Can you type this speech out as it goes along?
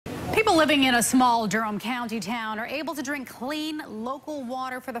People living in a small Durham County town are able to drink clean, local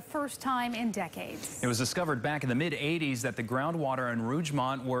water for the first time in decades. It was discovered back in the mid-'80s that the groundwater in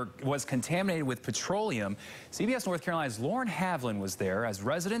Rougemont was contaminated with petroleum. CBS North Carolina's Lauren Havlin was there as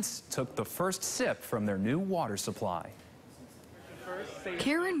residents took the first sip from their new water supply.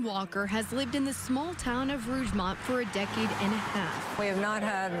 Karen Walker has lived in the small town of Rougemont for a decade and a half. We have not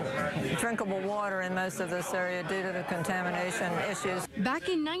had drinkable water in most of this area due to the contamination issues. Back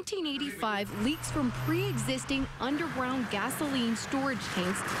in 1985, leaks from pre-existing underground gasoline storage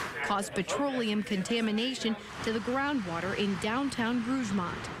tanks caused petroleum contamination to the groundwater in downtown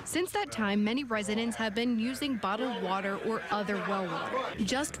Rougemont. Since that time, many residents have been using bottled water or other well water.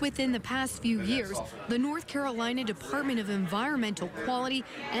 Just within the past few years, the North Carolina Department of Environmental Quality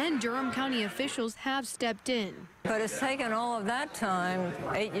and Durham County officials have stepped in. But it's taken all of that time,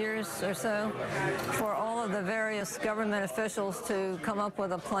 8 years or so, for all of the various government officials to come up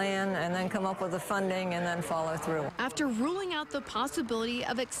with a plan and then come up with the funding and then follow through. After ruling out the possibility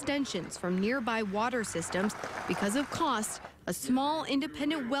of extensions from nearby water systems because of cost, a small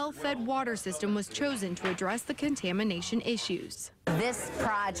independent well-fed water system was chosen to address the contamination issues. This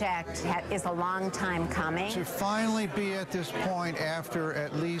project is a long time coming. To finally be at this point after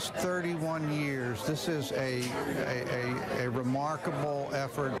at least 31 years, this is a remarkable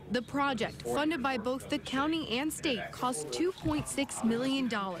effort. The project, funded by both the county and state, cost $2.6 million.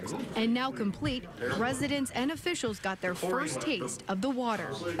 And now complete, residents and officials got their first taste of the water.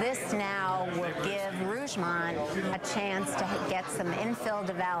 This now will give Rougemont a chance to get some infill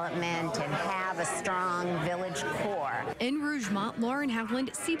development and have a strong village core. In Rougemont, Lauren Havlin,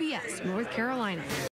 CBS North Carolina.